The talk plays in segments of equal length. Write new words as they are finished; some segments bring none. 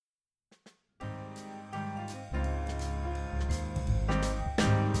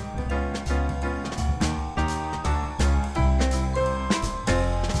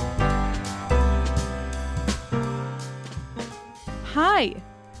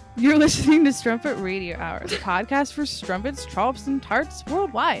You're listening to Strumpet Radio Hour, the podcast for strumpets, trollops, and tarts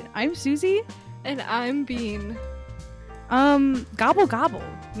worldwide. I'm Susie. And I'm Bean. Gobble gobble.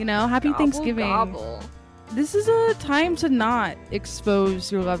 Happy Gobble, Thanksgiving. Gobble. This is a time to not expose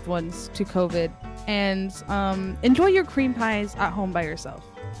your loved ones to COVID and enjoy your cream pies at home by yourself.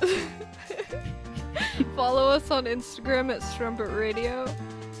 Follow us on Instagram at Strumpet Radio.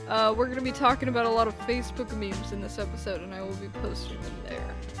 We're going to be talking about a lot of Facebook memes in this episode, and I will be posting them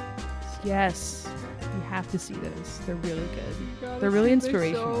there. Yes, you have to see those. They're really good. They're really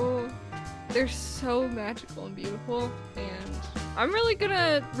inspirational. They're so magical and beautiful, and I'm really going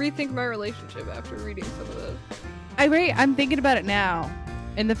to rethink my relationship after reading some of those. I'm thinking about it now,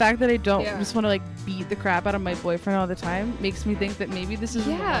 and the fact that I don't just want to beat the crap out of my boyfriend all the time makes me think that maybe this is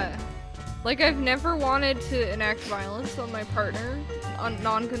I've never wanted to enact violence on my partner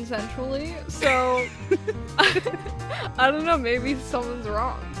non-consensually, so I don't know, maybe something's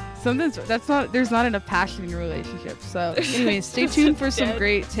wrong. There's not enough passion in your relationship. So anyways, stay tuned for some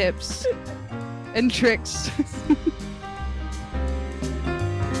great tips and tricks.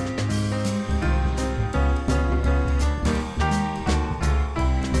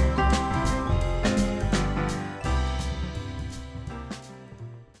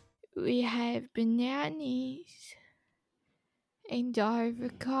 We have bananas and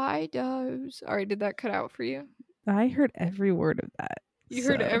avocados. Alright, did that cut out for you? I heard every word of that. You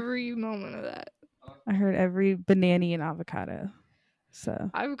heard every moment of that. I heard every banana and avocado.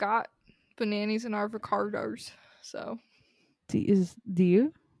 So I've got bananas and avocados. So do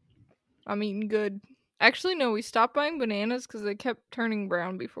you? I'm eating good. Actually, no, we stopped buying bananas because they kept turning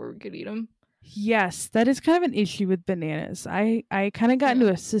brown before we could eat them. Yes, that is kind of an issue with bananas. I kind of got into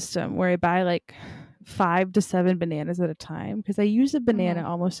a system where I buy 5 to 7 bananas at a time because I use a banana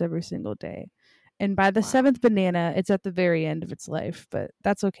almost every single day. And by the 7th banana, it's at the very end of its life, but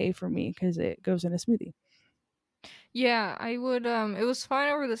that's okay for me because it goes in a smoothie. Yeah, I would, it was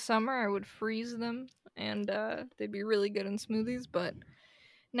fine over the summer. I would freeze them and they'd be really good in smoothies, but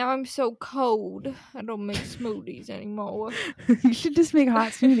now I'm so cold, I don't make smoothies anymore. You should just make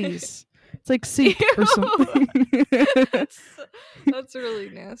hot smoothies. It's like soup or something. That's really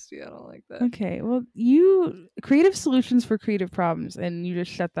nasty. I don't like that. Okay, well, creative solutions for creative problems, and you just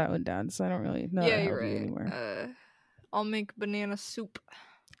shut that one down, so I don't really know how to help you anymore. I'll make banana soup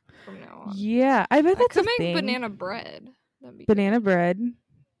from now on. Yeah, I bet that's I could make banana bread. Banana bread,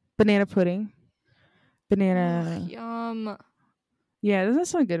 banana pudding, banana... yum. Yeah, doesn't that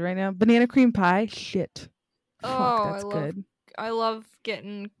sound good right now? Banana cream pie? Shit. Fuck, that's good. I love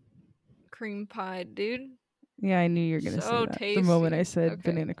getting cream pie, dude. Yeah, I knew you were gonna say that tasty. the moment I said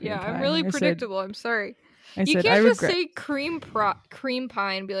banana cream pie. Yeah, I'm really predictable. I'm sorry. You can't just say cream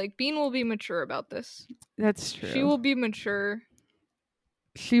pie and be like, Bean will be mature about this. That's true. She will be mature.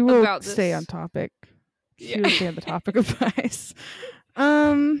 She will stay on topic. She will stay on the topic of pies.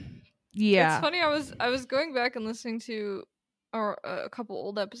 Yeah. It's funny. I was going back and listening to a couple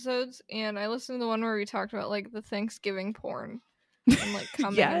old episodes, and I listened to the one where we talked about the Thanksgiving porn. And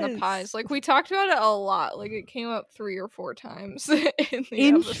coming in the pies. We talked about it a lot. It came up 3 or 4 times in the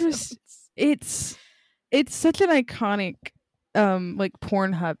episodes. It's such an iconic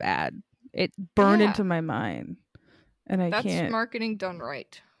Pornhub ad. It burned into my mind. And I can't. That's marketing done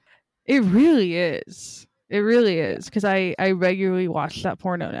right. It really is. It really is. Because I regularly watch that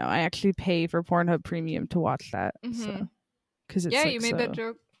porno now. I actually pay for Pornhub Premium to watch that. So, cause it's you made that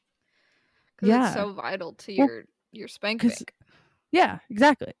joke. Because it's so vital to your spank bank. Yeah,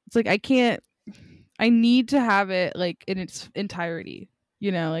 exactly. It's I need to have it in its entirety.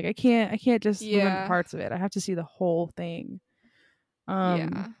 I can't just remember parts of it. I have to see the whole thing.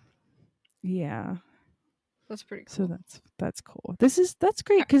 Yeah. That's pretty cool. So that's cool. That's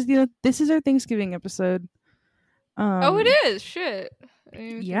great because this is our Thanksgiving episode. It is. Shit.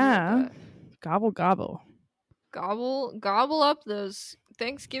 Yeah. Gobble gobble. Gobble up those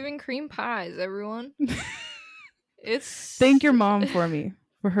Thanksgiving cream pies, everyone. Thank your mom for me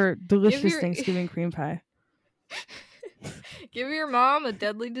for her delicious Thanksgiving cream pie. Give your mom a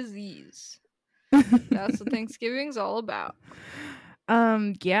deadly disease. That's what Thanksgiving's all about.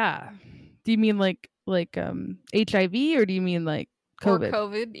 Yeah. Do you mean HIV or do you mean COVID? Or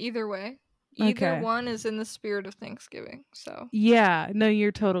COVID, either way. Either one is in the spirit of Thanksgiving. So yeah, no,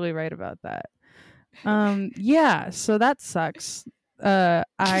 you're totally right about that. Yeah, so that sucks.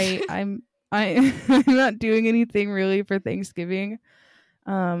 I'm not doing anything really for Thanksgiving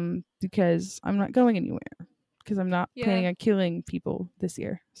because I'm not going anywhere because I'm not planning on killing people this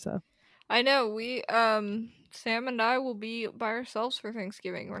year. So I know we Sam and I will be by ourselves for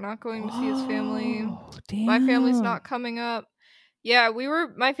Thanksgiving. We're not going to see his family. Damn. My family's not coming up. Yeah,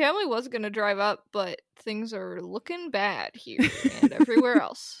 my family was going to drive up, but things are looking bad here and everywhere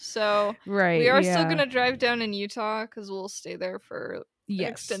else. So we are still going to drive down in Utah because we'll stay there for an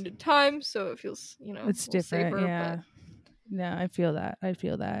extended time. So it feels, it's different. safer, yeah. But no, I feel that.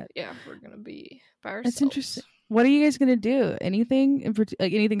 Yeah, we're going to be by ourselves. That's interesting. What are you guys going to do? Anything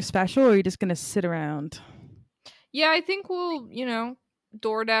like anything special, or are you just going to sit around? Yeah, I think we'll,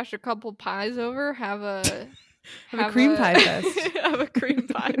 DoorDash a couple pies over, have a cream pie fest. Have a cream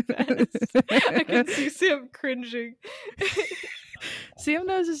pie fest. I can see Sam cringing. Sam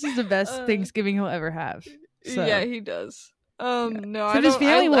knows this is the best Thanksgiving he'll ever have. So. Yeah, he does. No, so I his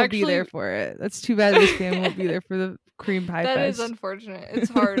family won't be there for it. That's too bad. His family won't be there for the cream pie fest. That is unfortunate. It's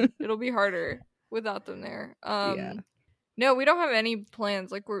hard. It'll be harder without them there. No, we don't have any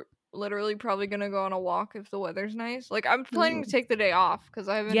plans. Like, we're literally probably gonna go on a walk if the weather's nice. Like, I'm planning to take the day off because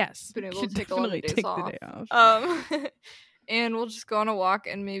I haven't been able to take a lot of days off. And we'll just go on a walk,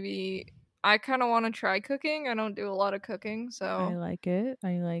 and maybe I kind of want to try cooking. I don't do a lot of cooking, so I like it.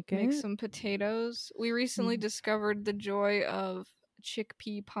 Make some potatoes. We recently discovered the joy of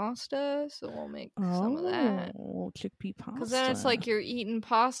chickpea pasta, so we'll make some of that. Chickpea pasta. Because then it's like you're eating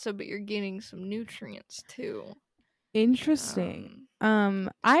pasta, but you're getting some nutrients too. Interesting.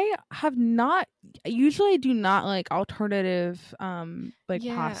 I have not. Usually, I do not like alternative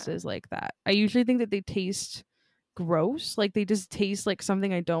pastas like that. I usually think that they taste gross. Like they just taste like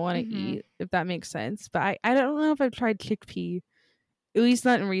something I don't want to eat. If that makes sense. But I don't know if I've tried chickpea. At least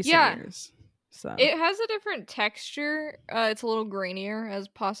not in recent years. So it has a different texture. It's a little grainier, as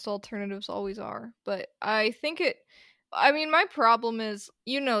pasta alternatives always are. But I think my problem is,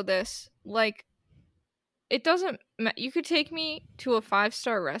 this, like, it doesn't. You could take me to a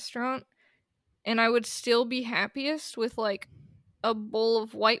 5-star restaurant, and I would still be happiest with like a bowl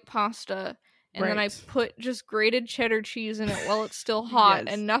of white pasta, and then I put just grated cheddar cheese in it while it's still hot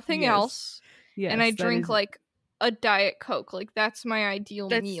and nothing else. Yes, and I drink like a Diet Coke. Like, that's my ideal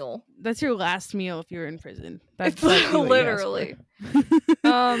meal. That's your last meal if you're in prison. That's literally.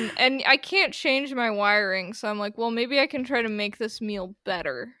 And I can't change my wiring, so I'm like, well, maybe I can try to make this meal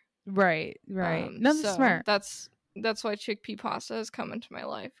better. Right. That's smart. That's why chickpea pasta has come into my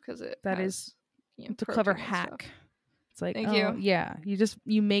life, because it's a clever hack. It's like, thank you. Yeah,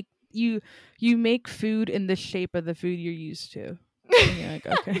 you make food in the shape of the food you're used to. And you're like,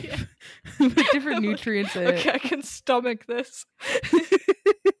 okay, with different nutrients in it. Okay, I can stomach this.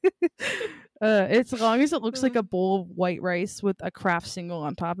 It's as long as it looks like a bowl of white rice with a Kraft single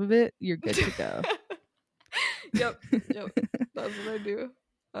on top of it, you're good to go. Yep, that's what I do.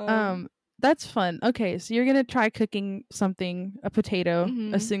 That's fun. Okay, so you're gonna try cooking something, a potato,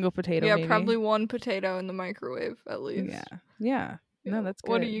 a single potato. Yeah, maybe. Probably one potato in the microwave at least. Yeah. No, that's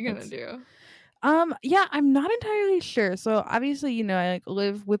good. What are you gonna do? Yeah, I'm not entirely sure. So obviously, I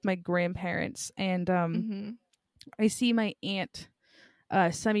live with my grandparents, and I see my aunt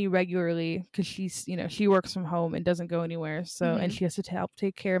semi-regularly because she's, she works from home and doesn't go anywhere. So and she has to help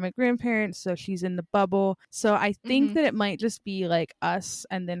take care of my grandparents. So she's in the bubble. So I think that it might just be like us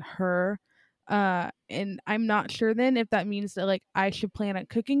and then her. And I'm not sure then if that means that like I should plan on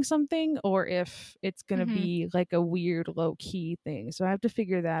cooking something, or if it's gonna be like a weird low key thing. So I have to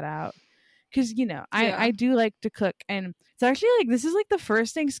figure that out. Because, I do like to cook, and it's actually like this is like the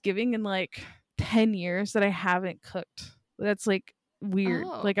first Thanksgiving in like 10 years that I haven't cooked. That's like weird.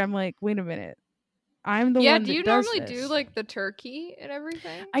 Like, I'm like, wait a minute. I'm the one that does this. Yeah, do you normally do like the turkey and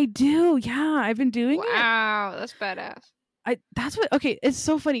everything? I do. Yeah, I've been doing it. Wow, that's badass. It's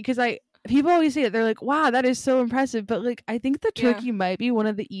so funny because people always say it. They're like, wow, that is so impressive. But like, I think the turkey might be one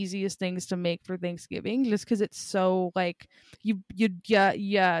of the easiest things to make for Thanksgiving, just because it's so like you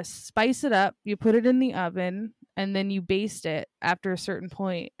spice it up, you put it in the oven, and then you baste it after a certain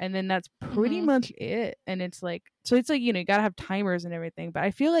point, and then that's pretty much it. And it's like, so it's like, you gotta have timers and everything. But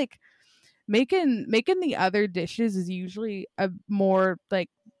I feel like making the other dishes is usually a more like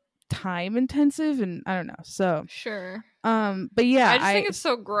time intensive, and I don't know. So sure. But yeah, I just think it's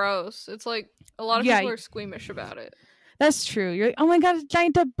so gross. It's like a lot of people are squeamish about it. That's true. You're like, oh my god, it's a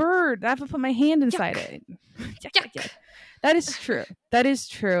giant bird. I have to put my hand inside it. Yuck. That is true. That is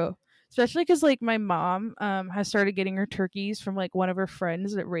true. Especially because like my mom has started getting her turkeys from like one of her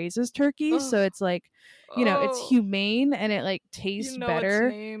friends that raises turkeys. So it's like, it's humane and it like tastes better.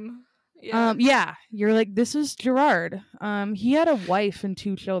 Its name. Yeah. You're like, this is Gerard. He had a wife and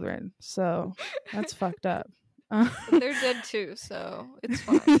 2 children, so that's fucked up. They're dead too, so it's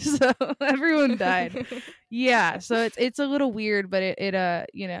fine. So everyone died. Yeah, so it's a little weird, but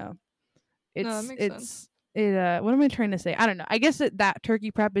it's sense. what am I trying to say? I don't know. I guess that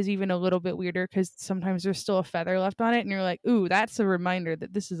turkey prep is even a little bit weirder because sometimes there's still a feather left on it, and you're like, ooh, that's a reminder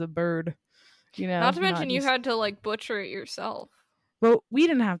that this is a bird. Not to mention not you just... had to like butcher it yourself. Well, we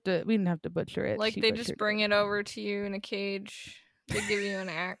didn't have to butcher it. Like She they just bring it over to you in a cage. They give you an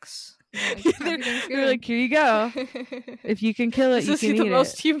axe. Like, they're like, here you go. If you can kill it, you can eat it.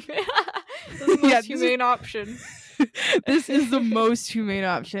 This is the most humane option. This is the most humane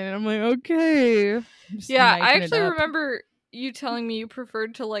option. And I'm like, okay. Yeah, I actually remember you telling me you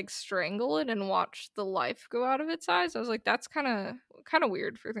preferred to like strangle it and watch the life go out of its eyes. I was like, that's kind of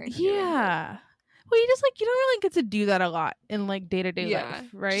weird for Thanksgiving. Yeah. Well, you just like, you don't really get to do that a lot in like day-to-day life,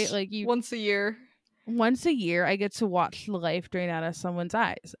 right? Like you once a year I get to watch the life drain out of someone's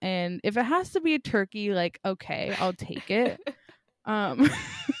eyes. And if it has to be a turkey, like, okay, I'll take it.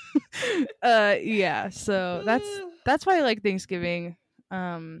 Yeah, so that's why I like Thanksgiving.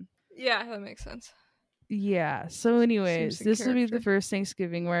 Yeah, that makes sense. Yeah, so anyways, this will be the first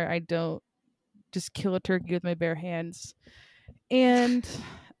Thanksgiving where I don't just kill a turkey with my bare hands. And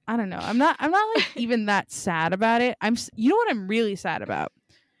I don't know, I'm not like even that sad about it. You know what I'm really sad about?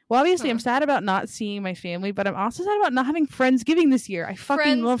 Well, obviously, I'm sad about not seeing my family, but I'm also sad about not having Friendsgiving this year. I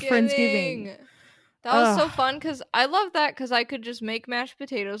fucking love Friendsgiving. That was so fun because I love that because I could just make mashed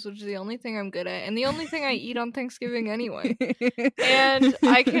potatoes, which is the only thing I'm good at, and the only thing I eat on Thanksgiving anyway. And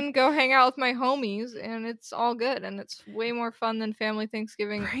I can go hang out with my homies, and it's all good, and it's way more fun than family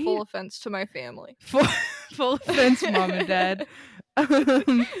Thanksgiving. Right? Full offense to my family. Full offense, Mom and Dad.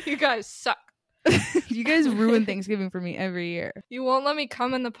 You guys suck. You guys ruin Thanksgiving for me every year. You won't let me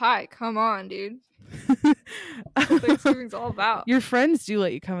come in the pie. Come on, dude. That's what Thanksgiving's all about. Your friends do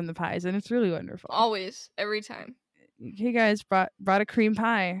let you come in the pies, and it's really wonderful. Always, every time. Hey guys, brought a cream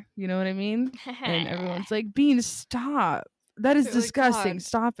pie. You know what I mean? And everyone's like, Bean, stop. That is disgusting. Like,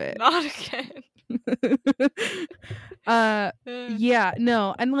 stop it. Not again. Yeah,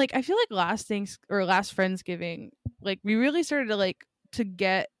 no, and like I feel like last Friendsgiving, like we really started to like to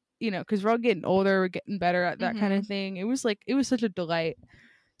get, because we're all getting older, we're getting better at that kind of thing. It was such a delight.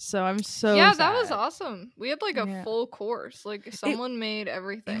 So I'm so sad. That was awesome. We had like a full course. Like someone made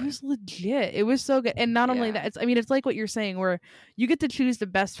everything. It was legit. It was so good. And not only that, it's like what you're saying, where you get to choose the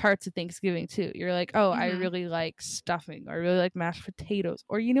best parts of Thanksgiving too. You're like, oh, I really like stuffing, or I really like mashed potatoes,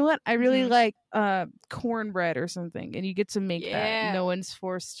 or you know what, I really like cornbread or something, and you get to make that. No one's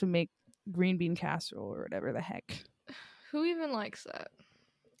forced to make green bean casserole or whatever the heck. Who even likes that?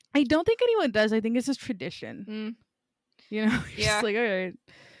 I don't think anyone does. I think it's just tradition. Just like, all right,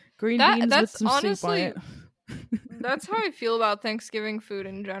 green beans with some soup on it. That's how I feel about Thanksgiving food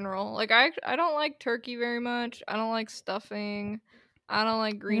in general. Like I don't like turkey very much. I don't like stuffing. I don't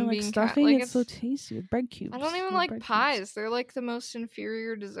like green bean stuffing. It's so tasty with bread cubes. I don't even like pies. Cubes. They're like the most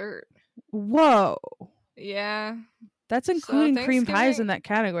inferior dessert. Whoa. Yeah. That's including cream pies in that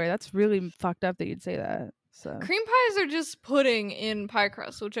category. That's really fucked up that you'd say that. So cream pies are just pudding in pie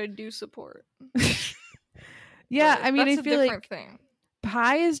crust, which I do support. Yeah, I mean, that's I feel like thing.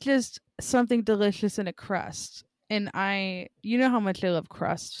 Pie is just something delicious in a crust, and you know how much I love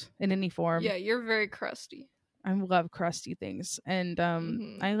crust in any form. Yeah, you're very crusty. I love crusty things, and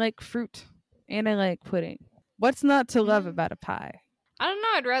I like fruit, and I like pudding. What's not to love about a pie? I don't know.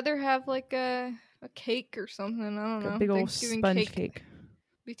 I'd rather have like a cake or something. I don't know. A big old sponge cake.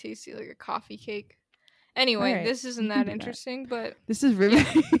 Be tasty, like a coffee cake. Anyway, this isn't that interesting, but this is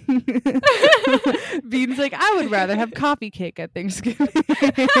riveting. Bean's like, I would rather have coffee cake at Thanksgiving.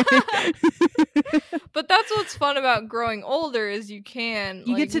 But that's what's fun about growing older is you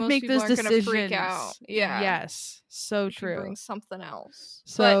get to make those decisions. Freak out. Yeah. Yes. So true. Bring something else.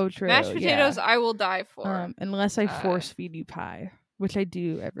 So true. Mashed potatoes, I will die for. Unless I force feed you pie. Which I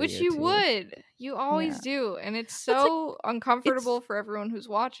do every year. Which you would. You always do. And it's so uncomfortable for everyone who's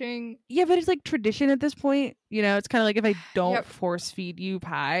watching. Yeah, but it's like tradition at this point. It's kind of like if I don't force feed you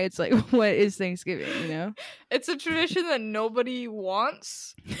pie, it's like, what is Thanksgiving, It's a tradition that nobody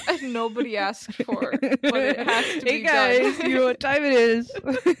wants and nobody asked for. But it has to be guys, done. You know what time it is.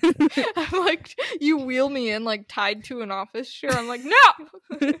 I'm like, you wheel me in like tied to an office chair. I'm like, no!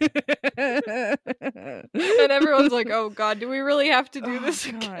 And everyone's like, oh God, do we really have to do this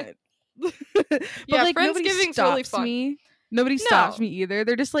again? But like, Friendsgiving's really fun. Nobody stops me either.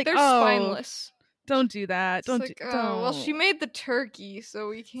 They're just like, they're spineless. Don't do that. Don't. Well, she made the turkey, so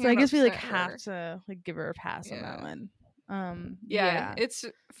we can't. So I guess we have to give her a pass on that one. Yeah, it's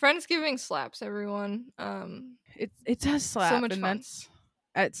Friendsgiving slaps everyone. It does slap, so much and fun.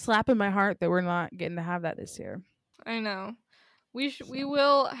 It's slap in my heart that we're not getting to have that this year. I know. We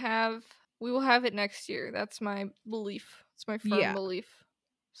will have it next year. That's my belief. It's my firm belief.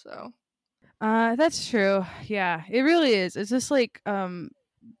 So That's true. Yeah, it really is. It's just like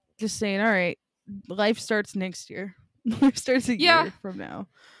just saying, all right, life starts next year. Life starts a year from now.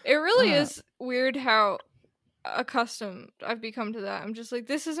 It really is weird how accustomed I've become to that. I'm just like,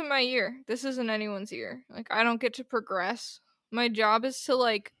 this isn't my year. This isn't anyone's year. Like, I don't get to progress. My job is to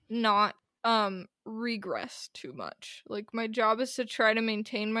like not regress too much. Like, my job is to try to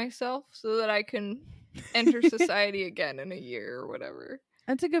maintain myself so that I can enter society again in a year or whatever.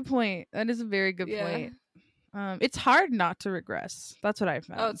 That's a good point. That is a very good point. It's hard not to regress. That's what I've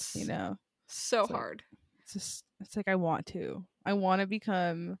found. It's so it's hard. It's like I want to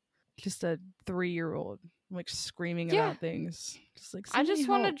become just a 3-year-old, like screaming about things. Just like, I just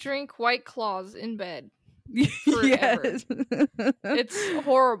want to drink White Claws in bed forever. Yes. It's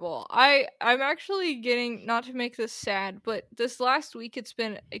horrible. I'm actually getting, not to make this sad, but this last week it's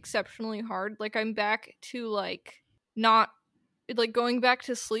been exceptionally hard. Like, I'm back to like not like going back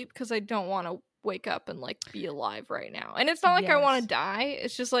to sleep because I don't want to wake up and like be alive right now. And it's not like I want to die.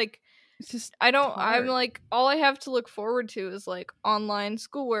 It's just like, I'm like, all I have to look forward to is like online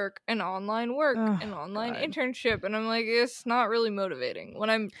schoolwork and online work and online internship. And I'm like, it's not really motivating.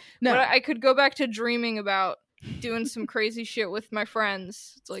 When I could go back to dreaming about doing some crazy shit with my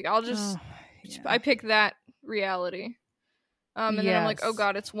friends. It's like, I'll just, I pick that reality. And then I'm like, oh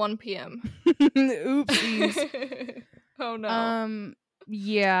God, it's 1 p.m. Oopsies. Oh no.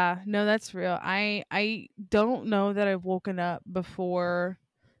 Yeah, no, that's real. I don't know that I've woken up before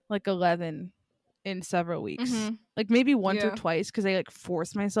like 11 in several weeks. Like maybe once or twice because I like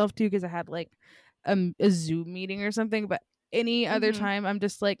forced myself to because I had like a Zoom meeting or something. But any other time I'm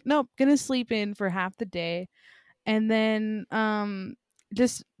just like, nope, gonna sleep in for half the day and then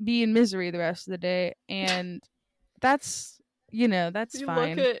just be in misery the rest of the day. And that's that's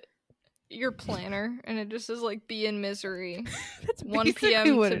fine. Look at your planner and it just says like be in misery. That's 1 p.m.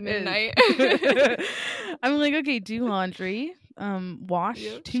 to midnight. I'm like, okay, do laundry, wash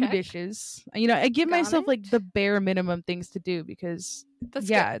 2 dishes. I give myself like the bare minimum things to do because good.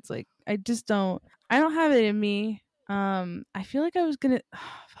 It's like I don't have it in me. I feel like I was gonna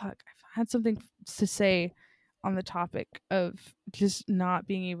I had something to say on the topic of just not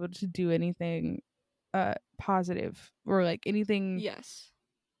being able to do anything positive or like anything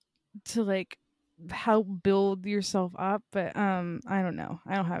to like help build yourself up, but I don't know.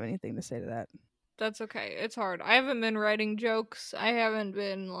 I don't have anything to say to that. That's okay. It's hard. I haven't been writing jokes. I haven't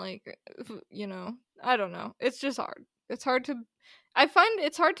been like, I don't know. It's just hard. I find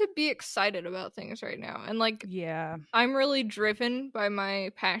it's hard to be excited about things right now. And like, I'm really driven by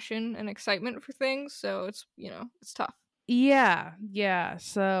my passion and excitement for things. So it's, it's tough. Yeah.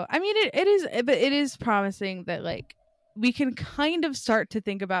 So, I mean, it is promising that like we can kind of start to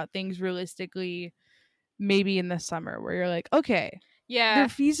think about things realistically maybe in the summer where you're like, okay, there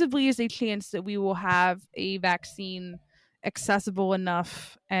feasibly is a chance that we will have a vaccine accessible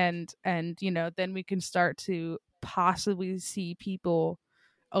enough and then we can start to possibly see people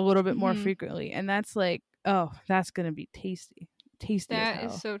a little bit more frequently. And that's like, oh, that's gonna be tasty that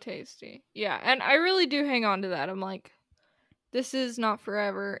is so tasty. Yeah, and I really do hang on to that. I'm like, this is not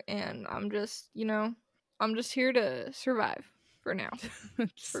forever and I'm just here to survive for now.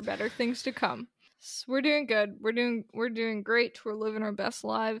 For better things to come. So we're doing good. We're doing great. We're living our best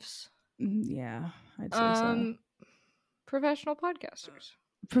lives. Yeah, I'd say so. Professional podcasters,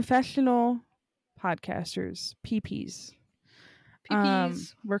 PPs.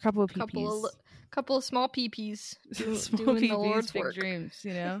 We're a couple of PPs. Couple of small PPs doing the Lord's big work. Dreams,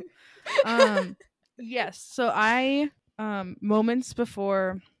 Yes. So I like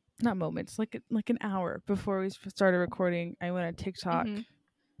an hour before we started recording, I went on TikTok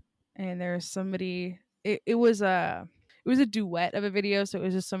and there was somebody. It was a duet of a video, so it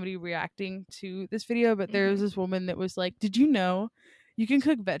was just somebody reacting to this video. But there was this woman that was like, "Did you know you can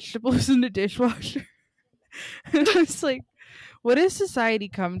cook vegetables in the dishwasher?" And I was like, "What has society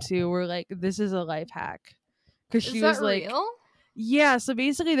come to? Where like this is a life hack?" Because she was like, real? Yeah, so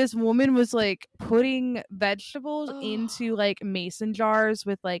basically this woman was like putting vegetables into like mason jars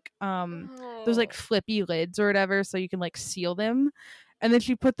with like those like flippy lids or whatever so you can like seal them. And then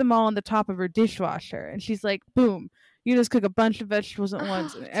she put them all on the top of her dishwasher and she's like, boom, you just cook a bunch of vegetables at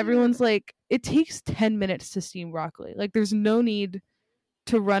once. And everyone's like, it takes 10 minutes to steam broccoli. Like there's no need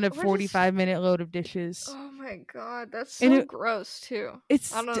to run a 45-minute load of dishes. Oh my god, that's so gross too. I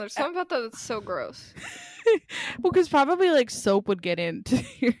don't know, there's something about that that's so gross. Well, because probably like soap would get into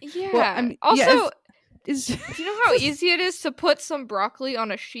your... Yeah. Well, I mean, also, do you know how easy it is to put some broccoli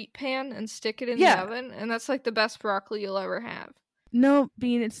on a sheet pan and stick it in the oven? And that's like the best broccoli you'll ever have. No,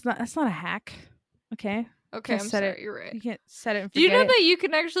 Bean, that's not a hack. Okay. Okay, I'm sorry. You're right. You can't set it and Do you forget know it. that you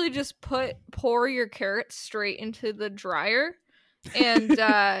can actually just pour your carrots straight into the dryer? And You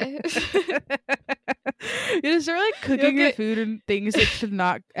just start like cooking your food and things that should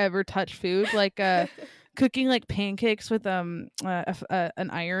not ever touch food, like cooking like pancakes with an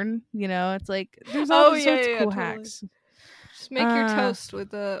iron. You know, it's like there's all sorts of cool hacks. Just make your toast with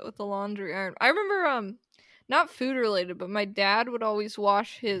the laundry iron. I remember not food related, but my dad would always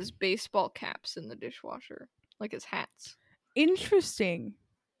wash his baseball caps in the dishwasher, like his hats. Interesting.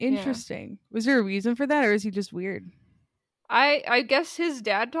 Yeah. Was there a reason for that, or is he just weird? I guess his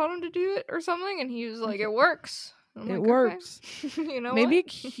dad taught him to do it or something, and he was like, "It works." It works. You know, maybe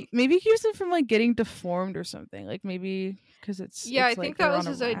maybe it keeps him from like getting deformed or something. Like maybe because it's I think that was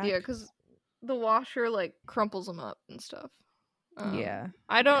his idea, because the washer like crumples them up and stuff.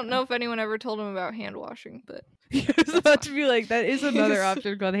 I don't know if anyone ever told him about hand washing, but I was about to be like, that is another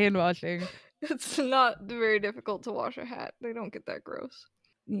option called hand washing. It's not very difficult to wash a hat. They don't get that gross.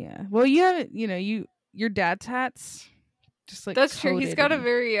 Yeah. Well, you haven't. You know, your dad's hats. Just like that's true. He's got a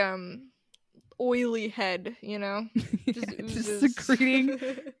very oily head, you know, just secreting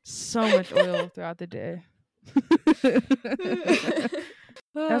so much oil throughout the day.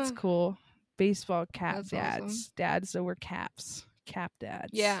 That's cool. Baseball cap dads. Awesome. Dads that wear caps. Cap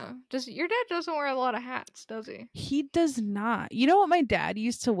dads. Yeah. Your dad doesn't wear a lot of hats, does he? He does not. You know what my dad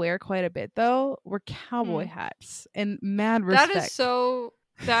used to wear quite a bit though? Were cowboy hats, and mad respect. That is so.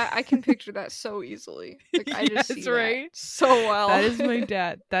 That I can picture that so easily. Like I just see that so well. That is my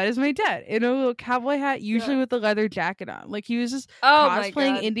dad. In a little cowboy hat, usually with a leather jacket on. Like he was just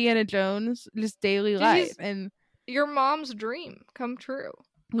cosplaying Indiana Jones, just daily life. And your mom's dream come true.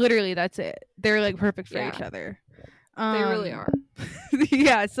 Literally, that's it. They're like perfect for each other. They really are.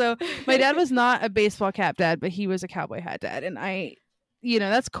 Yeah. So my dad was not a baseball cap dad, but he was a cowboy hat dad, and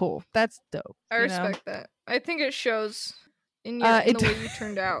that's cool. That's dope. I respect that. I think it shows. In the way you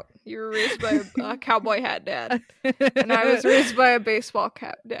turned out. You were raised by a cowboy hat dad. And I was raised by a baseball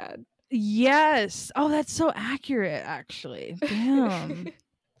cap dad. Yes. Oh, that's so accurate, actually. Damn.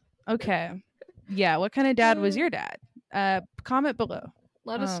 Okay. Yeah, what kind of dad was your dad? Comment below.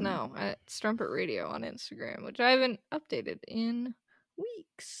 Let us know at Strumpet Radio on Instagram, which I haven't updated in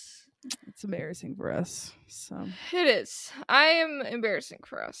weeks. It's embarrassing for us. So it is. I am embarrassing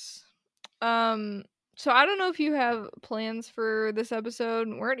for us. So I don't know if you have plans for this episode.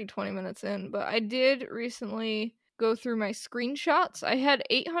 We're already 20 minutes in, but I did recently go through my screenshots. I had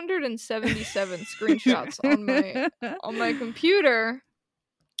 877 screenshots on my computer.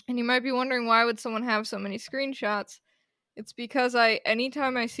 And you might be wondering, why would someone have so many screenshots? It's because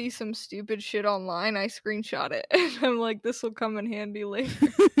anytime I see some stupid shit online, I screenshot it. And I'm like, this will come in handy later.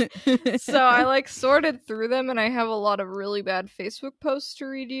 So I like sorted through them, and I have a lot of really bad Facebook posts to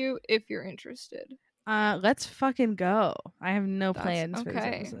read you if you're interested. Let's fucking go. I have no plans for this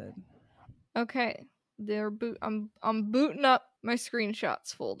episode. Okay. I'm booting up my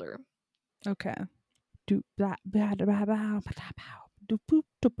screenshots folder. Okay.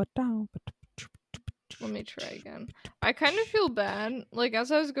 Let me try again. I kind of feel bad. Like,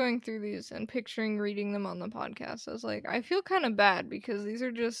 as I was going through these and picturing reading them on the podcast, I was like, I feel kind of bad because these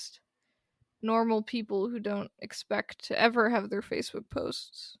are just normal people who don't expect to ever have their Facebook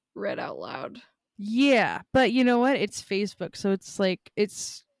posts read out loud. Yeah, but you know what? It's Facebook, so it's like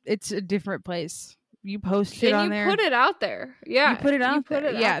it's a different place. You post it on there. You put it out there. Yeah. You put it out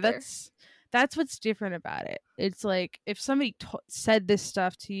there. Yeah, that's what's different about it. It's like if somebody said this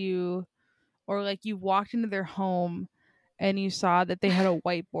stuff to you, or like you walked into their home and you saw that they had a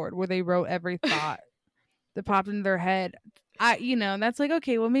whiteboard where they wrote every thought that popped into their head. That's like,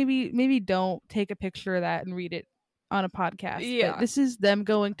 okay, well maybe don't take a picture of that and read it on a podcast. Yeah. But this is them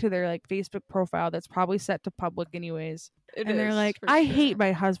going to their like Facebook profile that's probably set to public anyways. They're like, I hate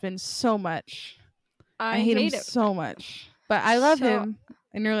my husband so much. I hate him so much. But I love him.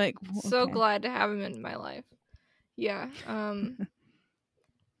 And you're like, well, so glad to have him in my life. Yeah.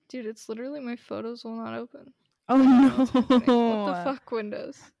 Dude, it's literally my photos will not open. Oh no. What the fuck,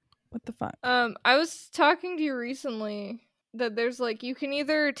 Windows? What the fuck? I was talking to you recently that there's like, you can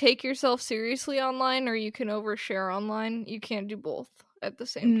either take yourself seriously online or you can overshare online. You can't do both at the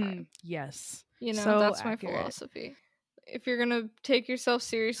same time. Yes. That's my philosophy. If you're gonna take yourself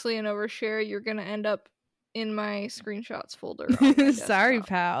seriously and overshare, you're gonna end up in my screenshots folder. Sorry,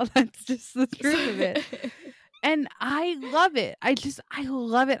 pal. That's just the truth of it. And I love it. I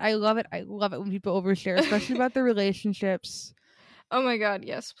love it. I love it when people overshare, especially about their relationships. Oh my god,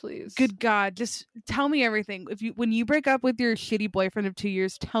 yes, please. Good God, just tell me everything. When you break up with your shitty boyfriend of 2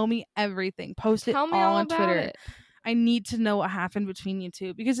 years, tell me everything. Post it all on Twitter. I need to know what happened between you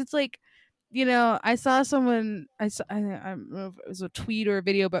two, because it's like you know, I saw someone, I don't know if it was a tweet or a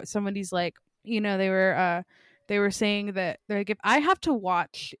video, but somebody's like, you know, they were saying that they're like, if I have to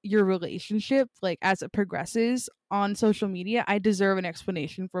watch your relationship like as it progresses on social media, I deserve an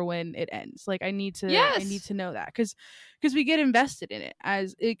explanation for when it ends. Like I need Yes. to know that because we get invested in it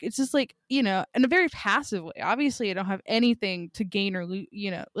as it's just like, you know, in a very passive way. Obviously, I don't have anything to gain or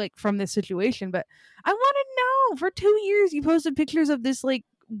you know, like from this situation, but I want to know. For 2 years, you posted pictures of this like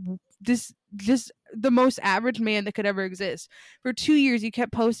this just the most average man that could ever exist. For 2 years, you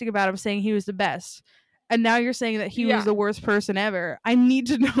kept posting about him, saying he was the best, and now you're saying that he was Yeah. the worst person ever. I need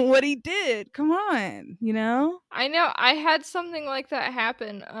to know what he did. Come on, you know? I know. I had something like that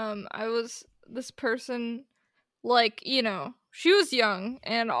happen. I was this person, like, you know, she was young,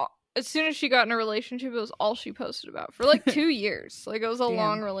 and as soon as she got in a relationship, it was all she posted about for like 2 years. Like, it was a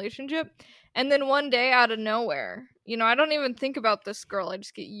long relationship. And then one day, out of nowhere, you know, I don't even think about this girl. I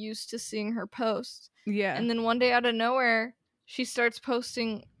just get used to seeing her post. Yeah. And then one day, out of nowhere, she starts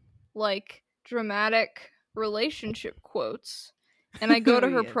posting like dramatic relationship quotes. And I go to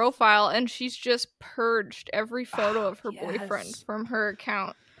her profile, and she's just purged every photo of her boyfriend from her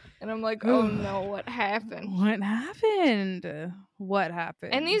account. And I'm like, oh no, what happened? What happened? What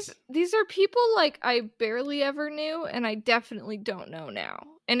happened? And these are people like I barely ever knew, and I definitely don't know now.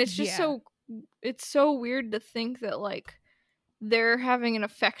 And it's just it's so weird to think that like they're having an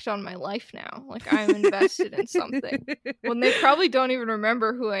effect on my life now. Like I'm invested in something when they probably don't even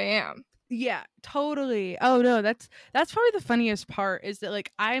remember who I am. Yeah, totally. Oh no, that's probably the funniest part is that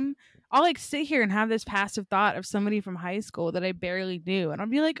like I'll like sit here and have this passive thought of somebody from high school that I barely knew, and I'll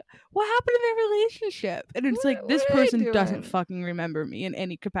be like, what happened in their relationship? And it's like, this person doesn't fucking remember me in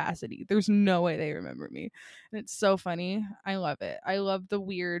any capacity. There's no way they remember me. And it's so funny. I love it. I love the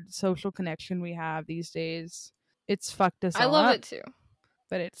weird social connection we have these days. It's fucked us all up. I love it too.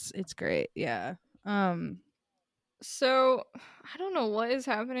 But it's great. Yeah. So, I don't know what is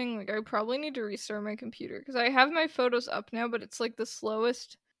happening. Like, I probably need to restart my computer because I have my photos up now, but it's like the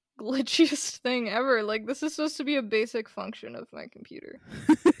slowest, glitchiest thing ever. Like, this is supposed to be a basic function of my computer.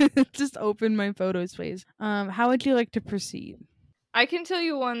 Just open my photos, please. How would you like to proceed? I can tell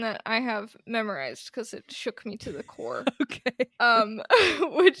you one that I have memorized because it shook me to the core. Okay.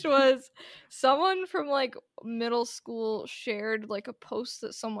 Which was someone from like middle school shared like a post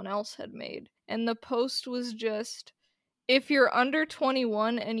that someone else had made. And the post was just, if you're under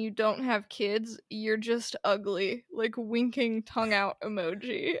 21 and you don't have kids, you're just ugly. Like winking tongue out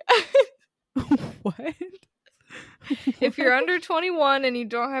emoji. What? If you're under 21 and you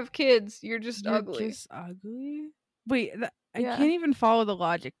don't have kids, you're just ugly. Just ugly? Wait, I can't even follow the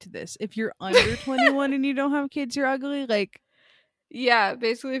logic to this. If you're under 21 and you don't have kids, you're ugly? Like, yeah,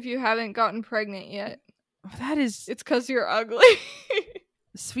 basically if you haven't gotten pregnant yet. That is... It's because you're ugly.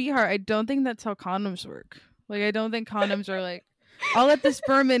 Sweetheart, I don't think that's how condoms work. Like, I don't think condoms are like, I'll let the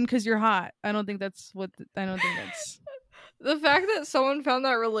sperm in because you're hot. I don't think that's... The fact that someone found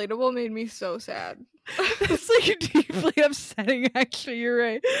that relatable made me so sad. It's like deeply upsetting, actually. You're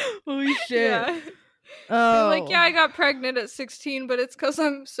right. Holy shit. Yeah. Oh. Like, yeah, I got pregnant at 16, but it's because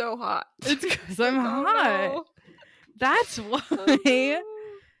I'm so hot. It's because I'm hot. No. That's why.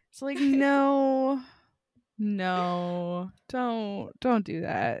 It's like, no, don't do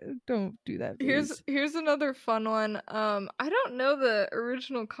that. Don't do that, please. Here's another fun one. I don't know the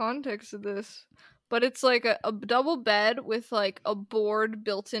original context of this, but it's like a double bed with like a board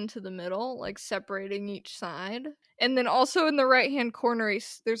built into the middle, like separating each side. And then also in the right-hand corner,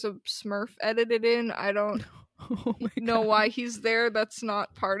 there's a Smurf edited in. I don't know why he's there. That's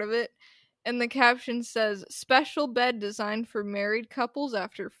not part of it. And the caption says, special bed designed for married couples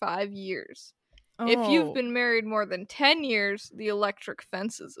after 5 years. Oh. If you've been married more than 10 years, the electric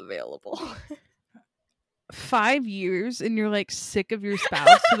fence is available. 5 years and you're like sick of your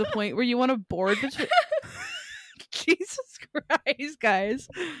spouse to the point where you want to board between... Jesus Christ, guys.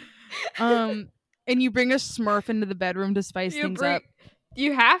 And you bring a Smurf into the bedroom to spice things up.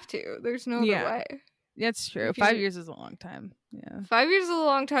 You have to. There's no other way. That's true. 5 years is a long time. Yeah. 5 years is a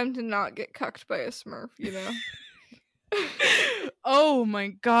long time to not get cucked by a Smurf, you know? Oh my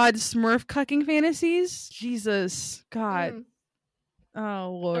god, Smurf cucking fantasies? Jesus. God.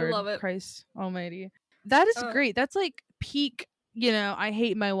 Oh, Lord. I love it. Christ almighty. That is great. That's like peak, you know, I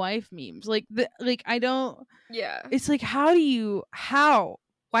hate my wife memes. Like, I don't... Yeah. It's like, why do you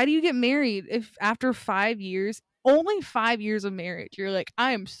get married if after 5 years, only 5 years of marriage, you're like,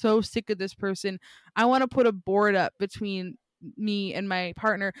 I am so sick of this person. I want to put a board up between me and my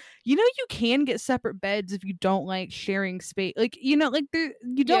partner. You know, you can get separate beds if you don't like sharing space. Like, you know, like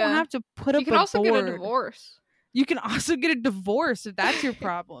you don't have to put up a board. You can also get a divorce. You can also get a divorce if that's your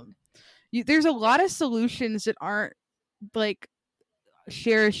problem. There's a lot of solutions that aren't like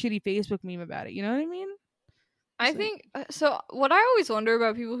share a shitty Facebook meme about it. You know what I mean? I think so. What I always wonder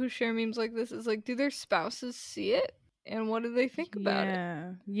about people who share memes like this is like, do their spouses see it, and what do they think about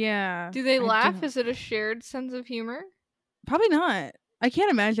it? Yeah. Do they laugh? Is it a shared sense of humor? Probably not. I can't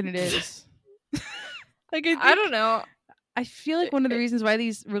imagine it is. Like I don't know. I feel like one of the reasons why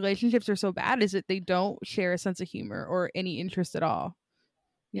these relationships are so bad is that they don't share a sense of humor or any interest at all.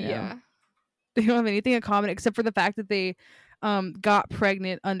 You know? Yeah. They don't have anything in common except for the fact that they got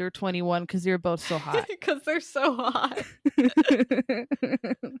pregnant under 21 because they were both so hot. Because they're so hot.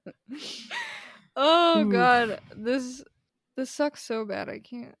 Oh god, this sucks so bad. I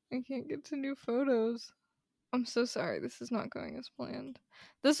can't get to new photos. I'm so sorry. This is not going as planned.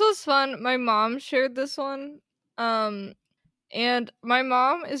 This was fun. My mom shared this one. And my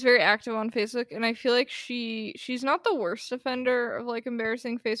mom is very active on Facebook, and I feel like she's not the worst offender of like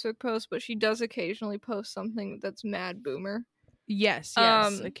embarrassing Facebook posts, but she does occasionally post something that's mad boomer. Yes.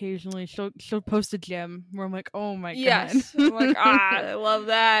 Occasionally she'll post a gem where I'm like, oh my god. I'm like, I love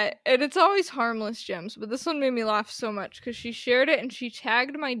that. And it's always harmless gems, but this one made me laugh so much because she shared it and she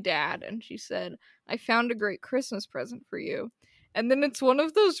tagged my dad and she said, I found a great Christmas present for you. And then it's one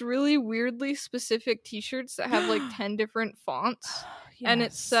of those really weirdly specific t-shirts that have like 10 different fonts. Yes. And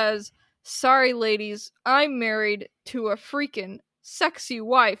it says, sorry ladies, I'm married to a freaking sexy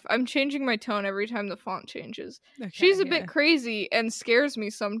wife. I'm changing my tone every time the font changes. Okay, she's a bit crazy and scares me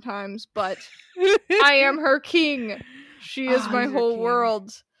sometimes, but I am her king. She is my whole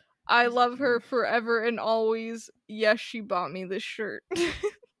world. I love her forever and always. Yes, she bought me this shirt.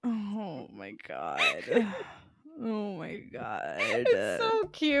 Oh my god. Oh my god. It's so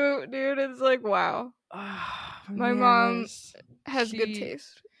cute, dude. It's like, wow. My mom has good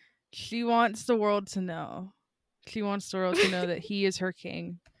taste. She wants the world to know. She wants the world to know that he is her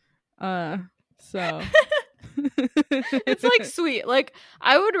king. So it's like sweet. Like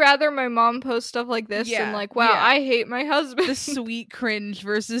I would rather my mom post stuff like this than like, wow, I hate my husband. The sweet cringe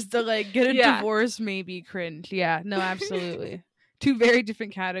versus the like get a divorce maybe cringe. Yeah, no, absolutely. Two very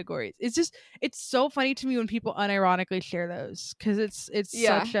different categories. It's so funny to me when people unironically share those because it's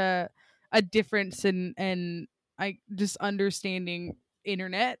such a difference in I just understanding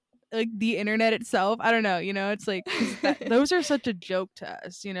internet, like the internet itself. I don't know, you know, it's like those are such a joke to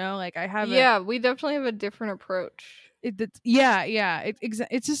us, you know. Like I have we definitely have a different approach.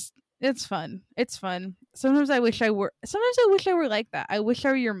 It's fun. It's fun. Sometimes I wish I were like that. I wish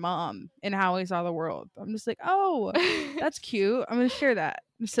I were your mom in How I Saw the World. I'm just like, oh, that's cute. I'm gonna share that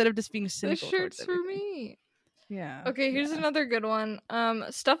instead of just being cynical. This shirt's for me. Yeah. Okay, here's another good one.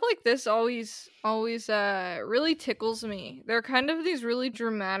 Stuff like this always really tickles me. They're kind of these really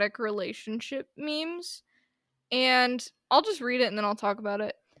dramatic relationship memes, and I'll just read it and then I'll talk about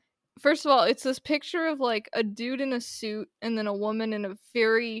it. First of all, it's this picture of like a dude in a suit and then a woman in a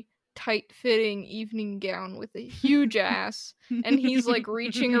very tight-fitting evening gown with a huge ass, and he's like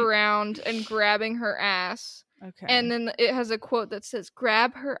reaching around and grabbing her ass. Okay. And then it has a quote that says,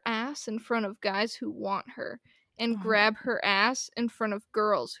 "Grab her ass in front of guys who want her, and grab her ass in front of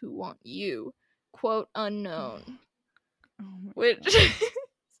girls who want you." Quote unknown. Which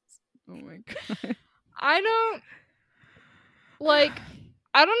oh my god. I don't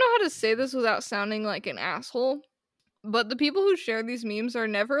know how to say this without sounding like an asshole. But the people who share these memes are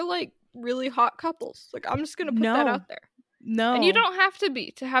never, like, really hot couples. Like, I'm just gonna put that out there. No. And you don't have to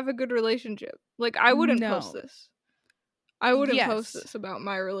be to have a good relationship. Like, I wouldn't post this. I wouldn't post this about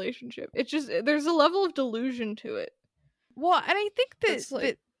my relationship. It's just, there's a level of delusion to it. Well, and I think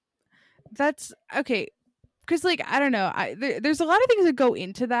that's okay. Because, like, I don't know. There's a lot of things that go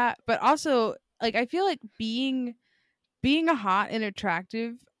into that. But also, like, I feel like being hot and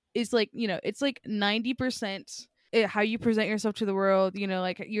attractive is, like, you know, it's, like, 90%... how you present yourself to the world, you know,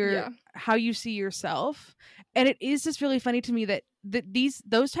 like how you see yourself. And it is just really funny to me that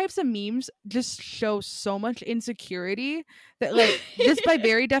those types of memes just show so much insecurity that, like, just by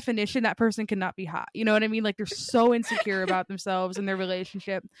very definition, that person cannot be hot. You know what I mean? Like, they're so insecure about themselves and their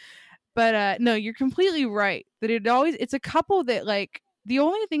relationship. But no, you're completely right that it's a couple that, like, the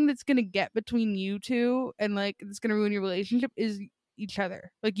only thing that's gonna get between you two and, like, it's gonna ruin your relationship is each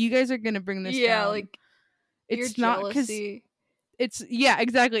other. Like, you guys are gonna bring this down. Like, it's not because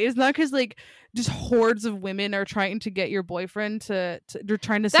exactly. It's not because, like, just hordes of women are trying to get your boyfriend they're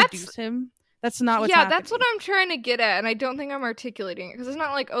trying to seduce him. That's not what's happening. That's what I'm trying to get at, and I don't think I'm articulating it because it's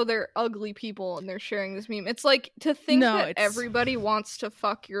not like, oh, they're ugly people and they're sharing this meme. It's like to think that everybody wants to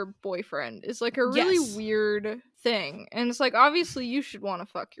fuck your boyfriend is like a really weird thing, and it's like obviously you should want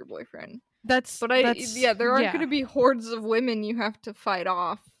to fuck your boyfriend. There aren't going to be hordes of women you have to fight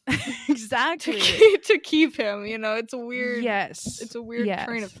off Exactly. to keep him, you know. It's a weird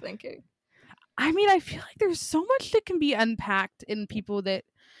train of thinking. I mean, I feel like there's so much that can be unpacked in people that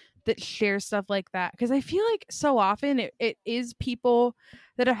share stuff like that, because I feel like so often it is people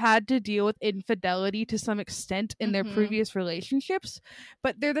that have had to deal with infidelity to some extent in their previous relationships,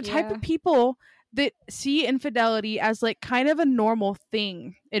 but they're the type of people that see infidelity as like kind of a normal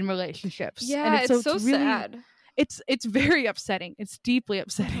thing in relationships. Yeah, and it's so really sad. It's very upsetting. It's deeply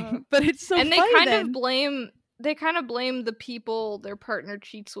upsetting. But it's so and funny they kind of blame the people their partner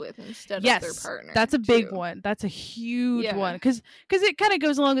cheats with instead of their partner. That's a big one. That's a huge one. Because it kind of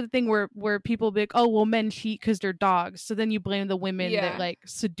goes along with the thing where people be like, oh, well, men cheat because they're dogs. So then you blame the women that like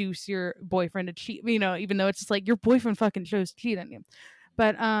seduce your boyfriend to cheat, you know, even though it's just like your boyfriend fucking chose to cheat on you.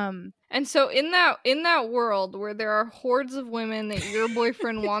 But and so in that world where there are hordes of women that your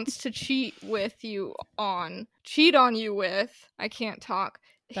boyfriend wants to cheat on you with, I can't talk.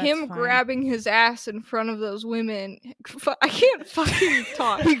 That's him fine. Grabbing his ass in front of those women. I can't fucking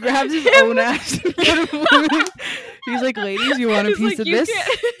talk. He grabs his own ass in front of women. He's like, ladies, you want a piece of this?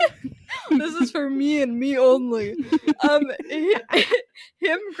 This is for me and me only.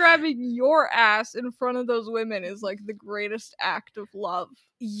 Him grabbing your ass in front of those women is like the greatest act of love.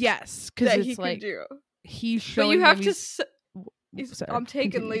 Yes, because it's he like could do. He's showing. But you have to. Sorry, I'm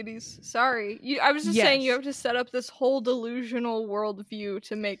taking, ladies. Sorry. I was just saying you have to set up this whole delusional worldview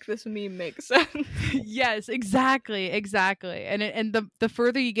to make this meme make sense. Yes, exactly. And the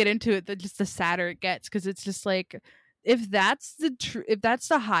further you get into it, the sadder it gets, because it's just like, if that's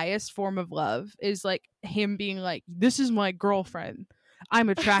the highest form of love, is like him being like, this is my girlfriend, I'm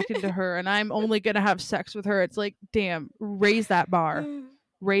attracted to her, and I'm only gonna have sex with her. It's like, damn, raise that bar.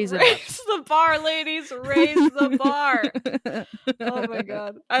 Raise the bar, ladies. Raise the bar. Oh my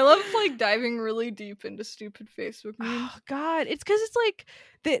god. I love like diving really deep into stupid Facebook memes. Oh god. It's because it's like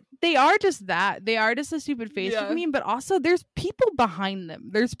they are just that. They are just a stupid Facebook meme, but also there's people behind them.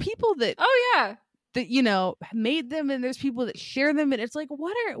 There's people that that, you know, made them, and there's people that share them, and it's like,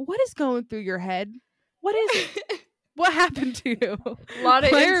 what is going through your head? What is it? What happened to you? A lot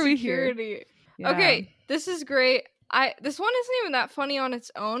of insecurity. Yeah. Okay, this is great. This one isn't even that funny on its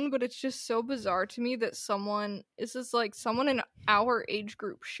own, but it's just so bizarre to me that someone in our age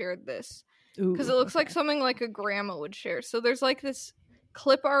group shared this, because it looks like something like a grandma would share. So there's like this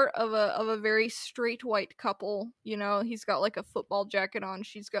clip art of a very straight white couple. You know, he's got like a football jacket on,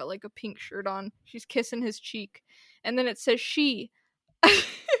 she's got like a pink shirt on, she's kissing his cheek, and then it says she.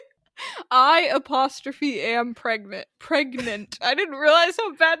 I am pregnant. I didn't realize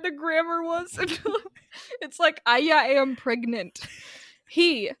how bad the grammar was until it's like, I am pregnant.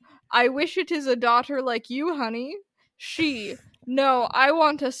 He, I wish it is a daughter like you, honey. She, no, I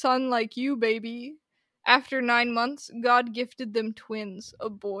want a son like you, baby. After 9 months, God gifted them twins, a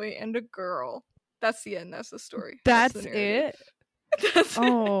boy and a girl. That's the end. That's the story. That's it? That's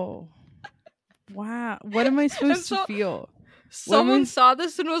it. Wow. What am I supposed to feel? Someone saw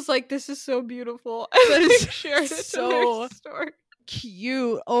this and was like, this is so beautiful. And they shared it to their story.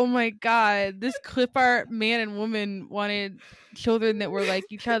 Cute. Oh my god. This clip art man and woman wanted children that were like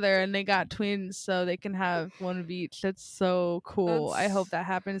each other, and they got twins so they can have one of each. That's so cool. I hope that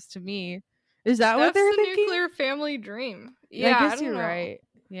happens to me. Is that what they're thinking? That's the nuclear family dream. Yeah, I guess you're right.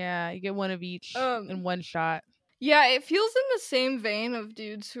 Yeah, you get one of each in one shot. Yeah, it feels in the same vein of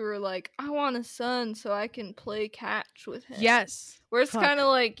dudes who are like, I want a son so I can play catch with him. Yes. Where it's kind of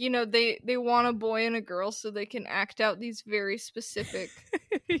like, you know, they want a boy and a girl so they can act out these very specific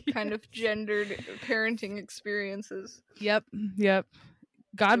kind of gendered parenting experiences. Yep.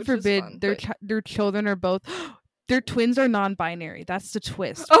 God forbid their children are both... Their twins are non-binary. That's the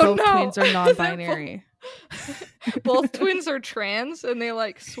twist. Both twins are non-binary. Both twins are trans, and they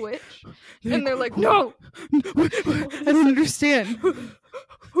like switch, and they're like, no, I don't understand.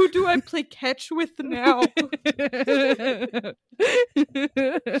 Who do I play catch with now? That's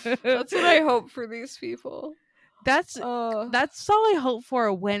what I hope for these people. That's all I hope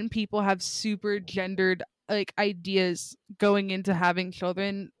for when people have super gendered like ideas going into having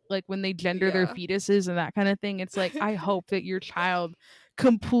children, like when they gender their fetuses and that kind of thing. It's like, I hope that your child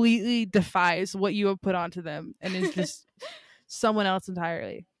completely defies what you have put onto them and is just someone else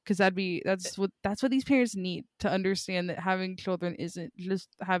entirely, because that's what these parents need to understand, that having children isn't just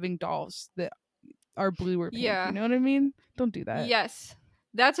having dolls that are blue or pink. You know what I mean? Don't do that. Yes,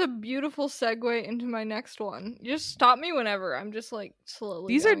 that's a beautiful segue into my next one. You just stop me whenever. I'm just like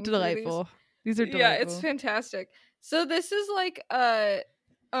slowly these are delightful. These are delightful. Yeah, it's fantastic. So this is like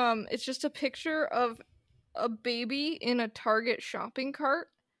it's just a picture of a baby in a Target shopping cart,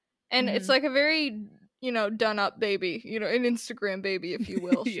 and it's like a very done up baby, an Instagram baby, if you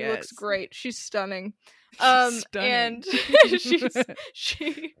will. She Yes. looks great. She's stunning. Stunning. And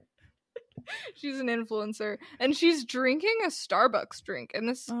she's an influencer, and she's drinking a Starbucks drink, and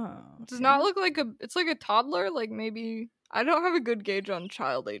this does not look like it's like a toddler, like maybe, I don't have a good gauge on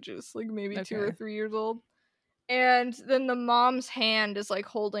child ages, like maybe 2 or 3 years old. And then the mom's hand is like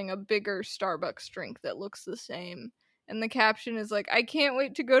holding a bigger Starbucks drink that looks the same. And the caption is like, "I can't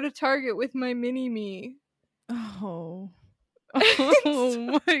wait to go to Target with my mini me." Oh.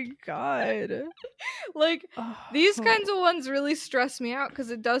 Oh my god. Like, these kinds of ones really stress me out,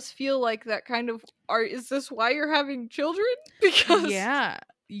 because it does feel like that kind of is this why you're having children? Because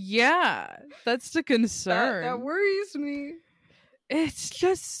yeah, that's the concern. That worries me. It's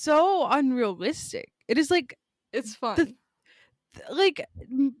just so unrealistic. It is like, it's fun.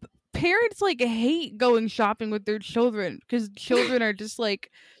 Parents like hate going shopping with their children because children are just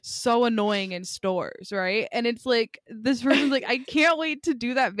like so annoying in stores, right? And it's like, this person's like, I can't wait to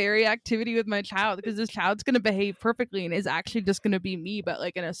do that very activity with my child because this child's gonna behave perfectly and is actually just gonna be me, but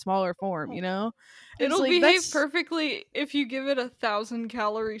like in a smaller form, It'll like, behave perfectly if you give it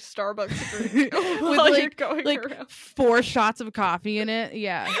 1,000-calorie Starbucks drink with while you're going around. 4 shots of coffee in it.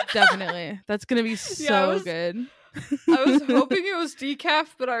 Yeah, definitely. That's gonna be so good. I was hoping it was decaf,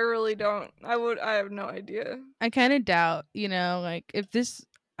 but I really don't. I have no idea. I kind of doubt, like if this,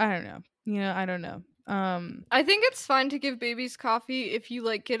 I don't know. I don't know. I think it's fine to give babies coffee if you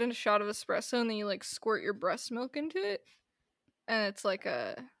like get a shot of espresso and then you like squirt your breast milk into it, and it's like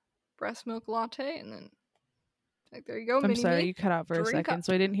a breast milk latte, and then like, there you go. I'm sorry, you cut out for a second,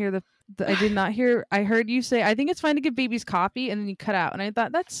 so I didn't hear I did not hear. I heard you say, I think it's fine to give babies coffee, and then you cut out, and I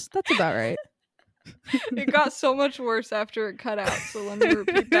thought that's about right. It got so much worse after it cut out, so let me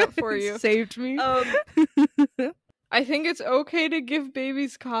repeat that for you. Saved me. I think it's okay to give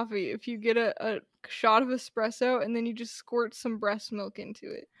babies coffee if you get a shot of espresso and then you just squirt some breast milk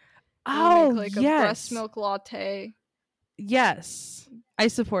into it. Oh, make, like, a breast milk latte. Yes, I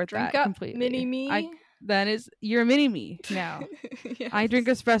support Drink that up, completely. Mini me. You're a mini me now. Yes. I drink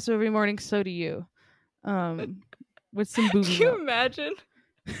espresso every morning. So do you. With some booby Can you milk. imagine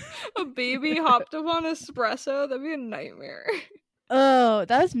a baby hopped up on espresso? That'd be a nightmare. Oh,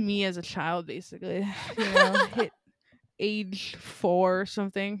 that's me as a child, basically. Hit age 4 or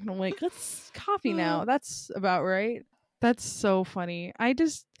something. And I'm like, let's coffee now. That's about right. That's so funny.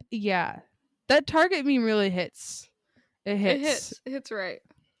 That Target meme really hits. It hits right.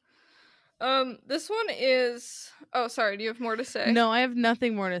 This one is. Oh, sorry. Do you have more to say? No, I have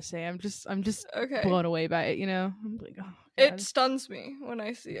nothing more to say. I'm just okay. blown away by it. I'm like, oh, God. It stuns me when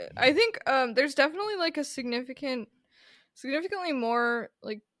I see it. I think there's definitely like a significantly more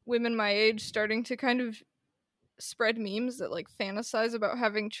like women my age starting to kind of spread memes that like fantasize about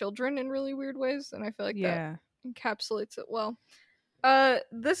having children in really weird ways, and I feel like that encapsulates it well.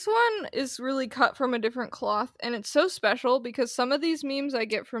 This one is really cut from a different cloth, and it's so special because some of these memes I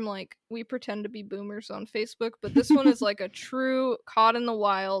get from like We Pretend to Be Boomers on Facebook, but this one is like a true caught in the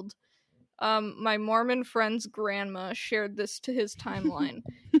wild. My Mormon friend's grandma shared this to his timeline,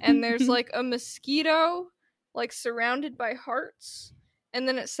 and there's like a mosquito like surrounded by hearts, and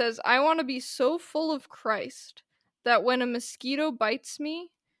then it says, "I want to be so full of Christ that when a mosquito bites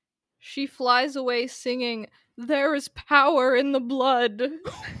me, she flies away singing, 'There is power in the blood.'"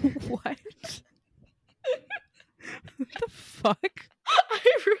 What? What the fuck? I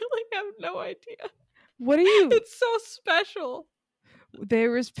really have no idea. What are you? It's so special.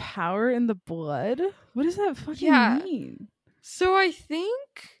 There is power in the blood? What does that fucking mean? So I think...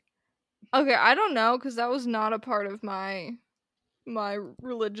 Okay, I don't know, because that was not a part of my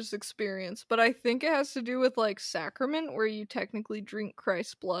religious experience, but I think it has to do with like sacrament, where you technically drink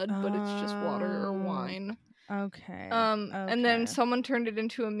Christ's blood, but it's just water or wine. Okay. And then someone turned it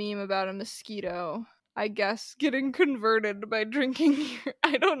into a meme about a mosquito, I guess, getting converted by drinking.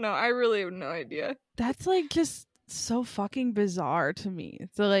 I don't know. I really have no idea. That's like just so fucking bizarre to me.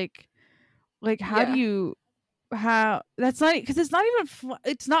 So like how do you that's not, because it's not even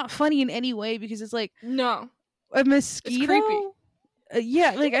it's not funny in any way, because it's like, no, a mosquito. It's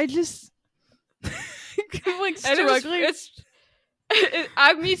creepy. Like I just I'm like struggling.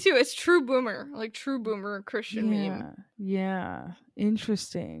 Me too. It's true boomer Christian meme. Yeah,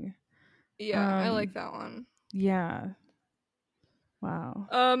 interesting. Yeah, I like that one. Yeah. Wow.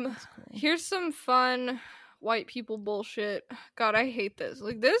 Cool. Here's some fun white people bullshit. God, I hate this.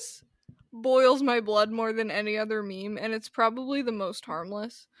 Like, this boils my blood more than any other meme, and it's probably the most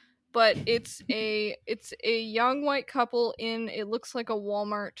harmless. But it's a young white couple in, it looks like a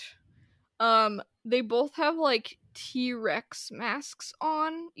Walmart. They both have like T-Rex masks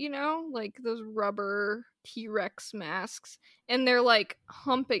on, you know, like those rubber T-Rex masks, and they're like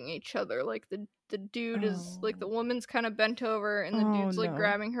humping each other. Like the dude is like, the woman's kind of bent over, and the dude's like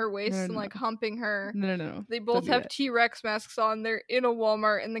grabbing her waist and like humping her. No. They both have T-Rex masks on. They're in a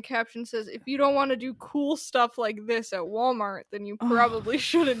Walmart, and the caption says, "If you don't want to do cool stuff like this at Walmart, then you probably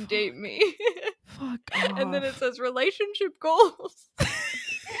shouldn't date me." Fuck off. And then it says relationship goals.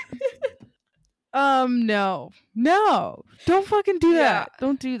 No, don't fucking do that.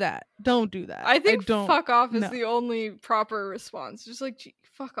 Don't do that. I think fuck off is the only proper response. Just like,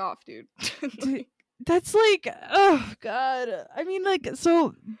 fuck off, dude. Like, that's like, oh god. I mean, like,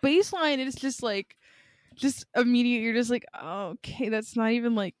 so baseline it's just like, just immediate, you're just like, oh, okay, that's not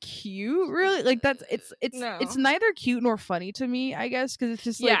even like cute, really. Like, that's it's neither cute nor funny to me, I guess, because it's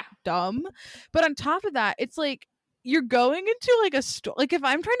just like dumb. But on top of that, it's like, you're going into like a store. Like, if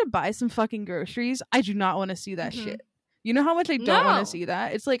I'm trying to buy some fucking groceries, I do not want to see that shit. You know how much I don't want to see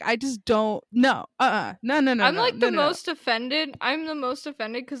that? It's like, I just don't. No. No. I'm like the most offended. I'm the most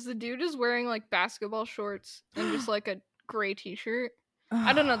offended because the dude is wearing like basketball shorts and just like a gray t-shirt.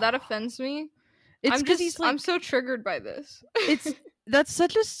 I don't know. That offends me. It's because he's like, I'm so triggered by this. That's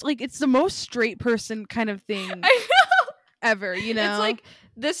such a, like, it's the most straight person kind of thing. I know. Ever, you know? It's like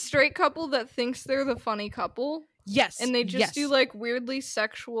this straight couple that thinks they're the funny couple. Yes. And they just do like weirdly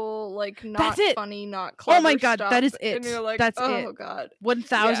sexual, like not funny, not clever. Oh my god, stuff. that is it. And you're like, that's oh it. God.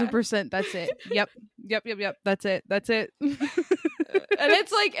 1000%. That's it. Yep. That's it. And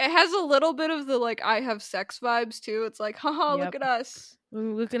it's like, it has a little bit of the like I have sex vibes too. It's like, haha, look at us.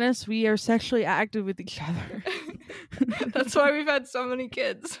 Look at us. We are sexually active with each other. That's why we've had so many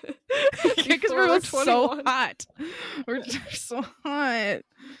kids. Because we're both so hot. We're so hot.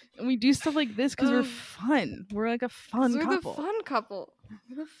 And we do stuff like this because we're fun. We're like a fun couple.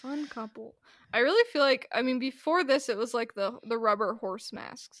 We're the fun couple. I really feel like, I mean, before this, it was like the rubber horse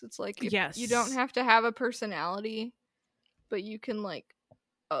masks. It's like, you don't have to have a personality, but you can like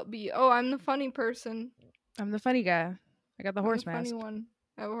I'm the funny person. I'm the funny guy. I got the horse mask. Funny one.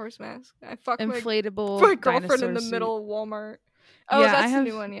 I have a horse mask. I fuck inflatable my girlfriend in the middle of Walmart. Oh, yeah, that's the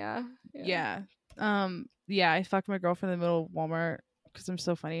new one. Yeah. I fucked my girlfriend in the middle of Walmart because I'm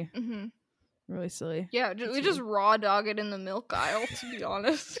so funny. Mm-hmm. Really silly. Yeah, we just raw dog it in the milk aisle, to be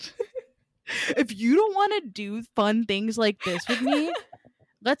honest. If you don't want to do fun things like this with me,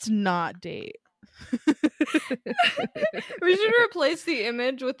 let's not date. We should replace the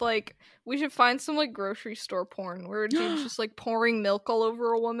image with like, we should find some like grocery store porn where a dude's just like pouring milk all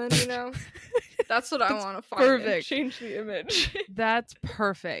over a woman, you know? That's what I want to find. Perfect. Change the image. That's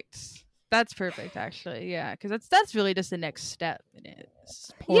perfect. That's perfect, actually. Yeah, because that's really just the next step in it.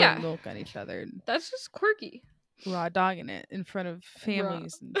 It's pouring milk on each other. That's just quirky. Raw dogging it in front of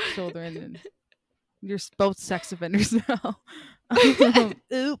families and children, and you're both sex offenders now.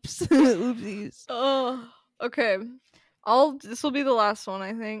 Oops. Oopsies. Oh, okay. This will be the last one,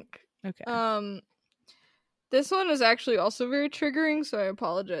 I think. Okay. This one is actually also very triggering, so I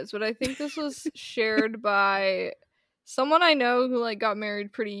apologize. But I think this was shared by someone I know who like got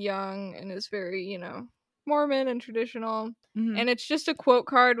married pretty young and is very, you know, Mormon and traditional. Mm-hmm. And it's just a quote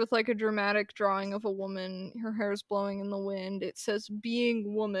card with like a dramatic drawing of a woman. Her hair's blowing in the wind. It says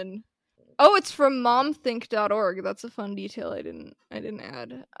 "being woman." Oh, it's from momthink.org. That's a fun detail I didn't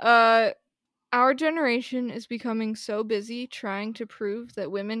add. Our generation is becoming so busy trying to prove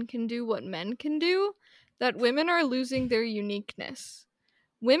that women can do what men can do that women are losing their uniqueness.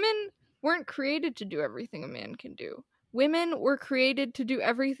 Women weren't created to do everything a man can do. Women were created to do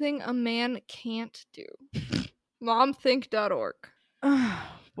everything a man can't do. Momthink.org. Oh,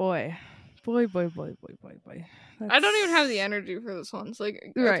 boy. Boy. I don't even have the energy for this one. It's like,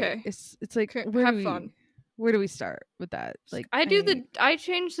 okay. Right. It's like, have fun. Where do we start with that? Like, I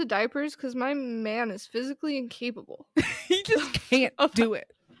change the diapers because my man is physically incapable. He just can't do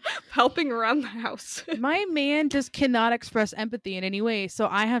it. Helping around the house. My man just cannot express empathy in any way, so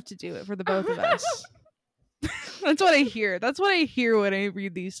I have to do it for the both of us. That's what I hear. That's what I hear when I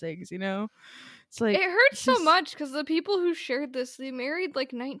read these things, you know? It's like, it hurts so much because the people who shared this, they married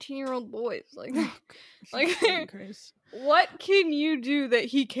like 19-year-old boys. Like, what can you do that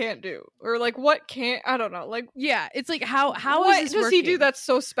he can't do? Or like, what can't, I don't know. Like, yeah, it's like, how what is this does working? He do that's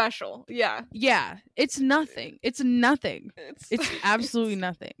so special? Yeah. Yeah, it's nothing. It's nothing. It's absolutely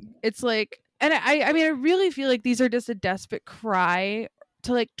nothing. It's like, and I mean, I really feel like these are just a desperate cry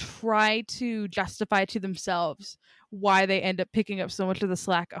to like try to justify to themselves why they end up picking up so much of the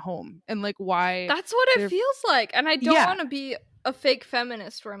slack at home, and like why that's what it feels like. And I don't want to be a fake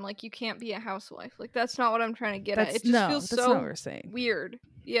feminist where I'm like, you can't be a housewife. Like, that's not what I'm trying to get at. It just feels so not what we're saying. Weird.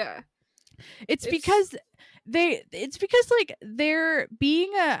 Yeah. It's because like they're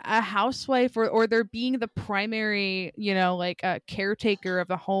being a housewife or they're being the primary, like a caretaker of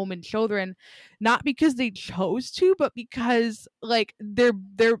the home and children, not because they chose to, but because like their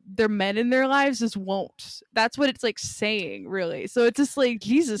men in their lives just won't. That's what it's like saying, really. So it's just like,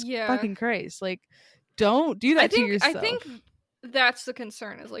 Jesus fucking Christ, like don't do that to yourself. I think that's the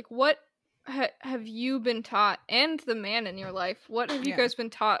concern, is like, what have you been taught, and the man in your life, what have you guys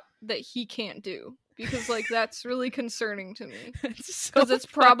been taught that he can't do? Because like that's really concerning to me, because it's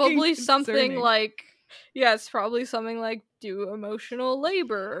probably something like, it's probably something like do emotional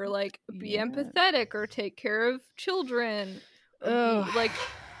labor, or like be empathetic, or take care of children, or be, like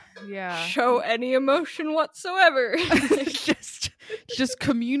show any emotion whatsoever. just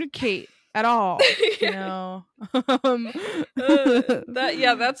communicate at all. That's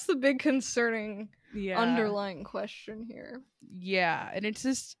the big concerning underlying question here. And it's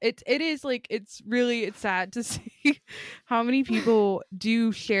just it is like, it's sad to see how many people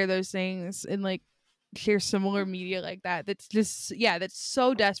do share those things and like share similar media like that, that's just that's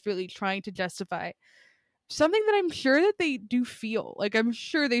so desperately trying to justify something that I'm sure that they do feel. Like, I'm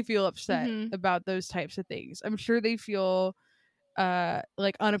sure they feel upset about those types of things. I'm sure they feel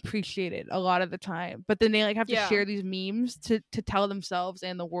like unappreciated a lot of the time, but then they like have to share these memes to tell themselves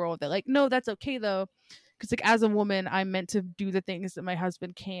and the world that like, no, that's okay though, because like as a woman I'm meant to do the things that my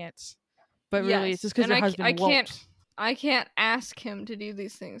husband can't, but really it's just because your husband won't. I can't ask him to do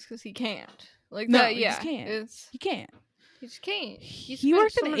these things because he can't. Like, no, that, he just can't. He can't. He just can't. He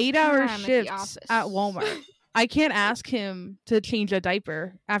worked an 8-hour shift at Walmart. I can't ask him to change a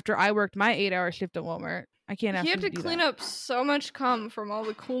diaper after I worked my 8-hour shift at Walmart. I can't ask him to do that. He had to clean up so much cum from all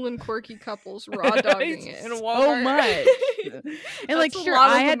the cool and quirky couples raw dogging it in Walmart. So much. And like, sure,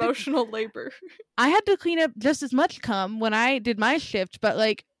 I had emotional labor. I had to clean up just as much cum when I did my shift, but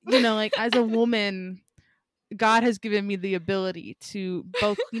like, like as a woman, God has given me the ability to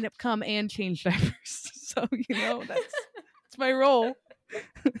both clean up cum and change diapers. So, that's my role.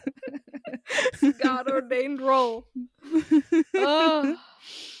 God ordained role. Oh.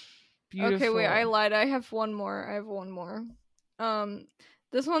 Beautiful. Okay, wait, I lied. I have one more.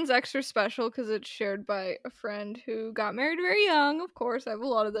 This one's extra special because it's shared by a friend who got married very young. Of course, I have a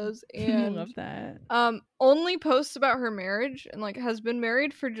lot of those. And I love that. Only posts about her marriage, and like has been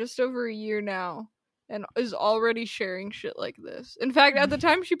married for just over a year now, and is already sharing shit like this. In fact, at the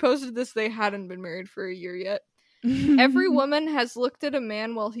time she posted this, they hadn't been married for a year yet. Every woman has looked at a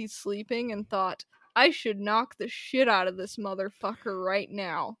man while he's sleeping and thought, I should knock the shit out of this motherfucker right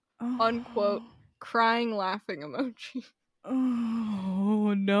now. Unquote, crying laughing emoji.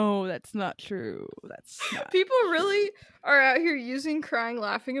 Oh no, that's not true. That's not. People really are out here using crying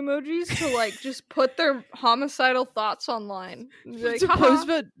laughing emojis to like just put their homicidal thoughts online. Like, to post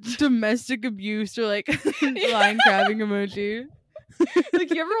about domestic abuse or like lying crabbing emoji.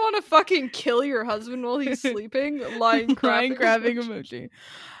 Like, you ever want to fucking kill your husband while he's sleeping? Lying crabbing emoji.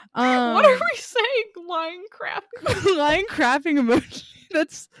 What are we saying? Lying crabbing. Lying crabbing emoji.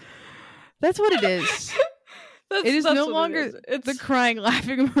 That's what it is. It is no longer the crying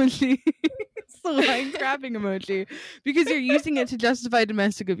laughing emoji. It's the lying crabbing emoji, because you're using it to justify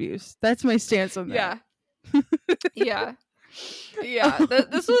domestic abuse. That's my stance on that. Yeah.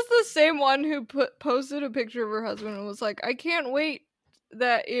 This was the same one who posted a picture of her husband and was like, I can't wait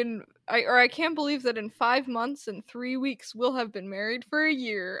that I can't believe that in 5 months and 3 weeks we'll have been married for a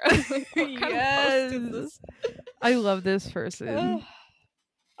year. Like, what kind of post is this? I love this person.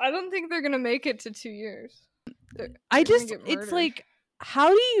 I don't think they're gonna make it to 2 years. It's like, how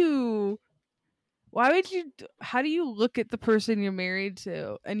do you look at the person you're married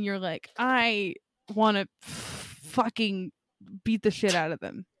to and you're like, I want to fucking beat the shit out of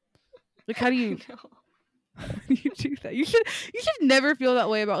them? Like, how do you do that? You should never feel that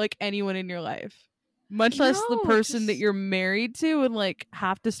way about like anyone in your life, much less the person that you're married to, and like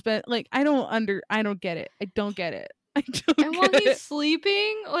have to spend like, I don't get it. I don't get it. And while he's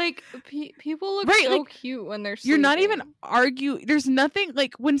sleeping, like, people look so like, cute when they're sleeping. You're not even arguing. There's nothing,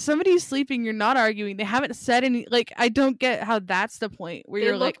 like, when somebody's sleeping, you're not arguing. They haven't said any, like, I don't get how that's the point where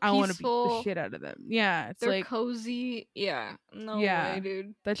you're like, I want to beat the shit out of them. Yeah, it's they're like cozy. Yeah, no way,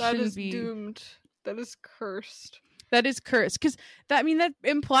 dude. That is doomed. That is cursed. That is cursed, because that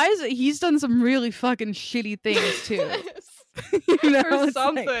implies that he's done some really fucking shitty things too. Or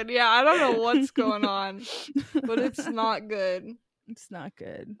something. Like... Yeah, I don't know what's going on, but it's not good. It's not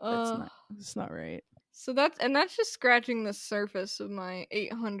good. It's not right. So that's just scratching the surface of my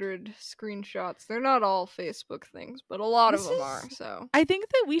 800 screenshots. They're not all Facebook things, but a lot of them are. So I think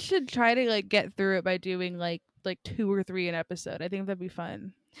that we should try to like get through it by doing like 2 or 3 an episode. I think that'd be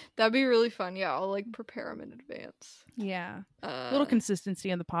fun. That'd be really fun. Yeah, I'll like prepare them in advance. Yeah. A little consistency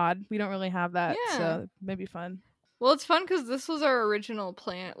in the pod. We don't really have that, so maybe fun. Well, it's fun because this was our original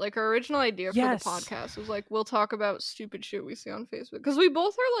plan. Like, our original idea for the podcast was like, we'll talk about stupid shit we see on Facebook. Because we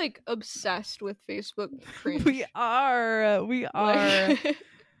both are like obsessed with Facebook cringe. We are. Like...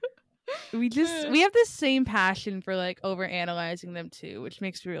 we have the same passion for like over analyzing them too, which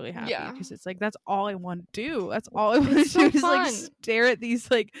makes me really happy because it's like that's all I want to do. That's all I want to do is like stare at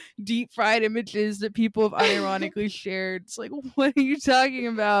these like deep fried images that people have unironically shared. It's like, what are you talking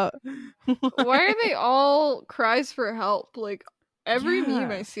about? Why are they all cries for help? Like every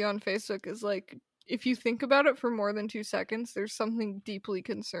meme I see on Facebook is like, if you think about it for more than 2 seconds, there's something deeply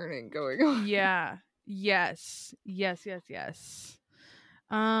concerning going on. Yeah. Yes.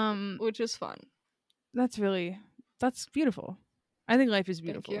 Which is fun. That's beautiful. I think life is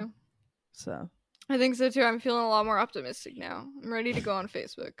beautiful. Thank you. So I think so too. I'm feeling a lot more optimistic now. I'm ready to go on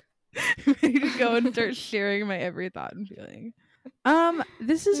Facebook. Ready to go and start sharing my every thought and feeling.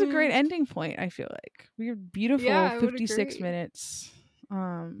 This is a great ending point, I feel like. We're beautiful 56 minutes.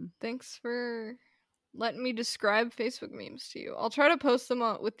 Thanks for letting me describe Facebook memes to you. I'll try to post them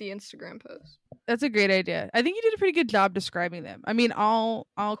with the Instagram post. That's a great idea. I think you did a pretty good job describing them. I mean, I'll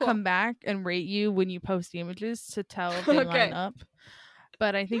come back and rate you when you post the images to tell if they line up.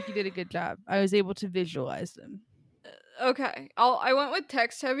 But I think you did a good job. I was able to visualize them. Okay. I went with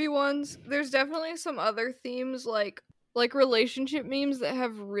text heavy ones. There's definitely some other themes like relationship memes that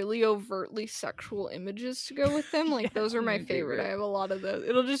have really overtly sexual images to go with them. Like those are my favorite. I have a lot of those.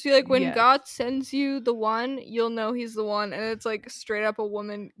 It'll just be like when God sends you the one, you'll know he's the one, and it's like straight up a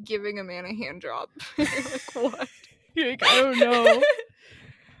woman giving a man a hand job. Like what? You're like, I don't know.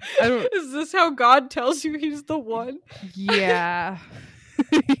 Is this how God tells you he's the one? Yeah.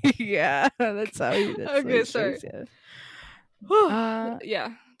 Yeah. That's how he sorry.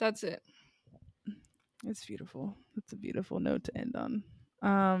 Yeah, that's it. It's beautiful. That's a beautiful note to end on.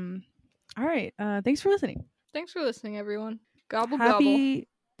 All right. Thanks for listening. Thanks for listening, everyone. Gobble Happy gobble.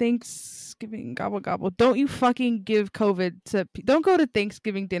 Thanksgiving. Gobble gobble. Don't you fucking give COVID to. Don't go to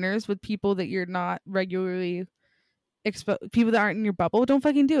Thanksgiving dinners with people that you're not regularly exposed. People that aren't in your bubble. Don't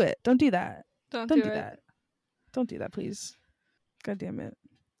fucking do it. Don't do that. Don't do that. Don't do that, please. God damn it.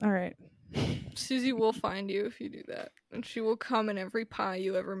 All right. Susie will find you if you do that, and she will come in every pie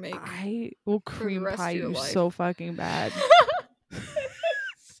you ever make. I will cream pie you so fucking bad.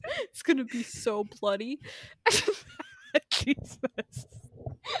 It's gonna be so bloody. Jesus.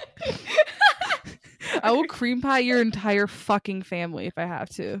 I will cream pie your entire fucking family if I have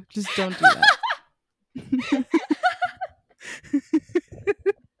to. Just don't do that.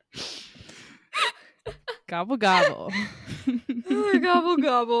 Gobble gobble. Gobble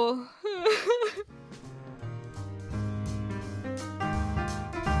gobble.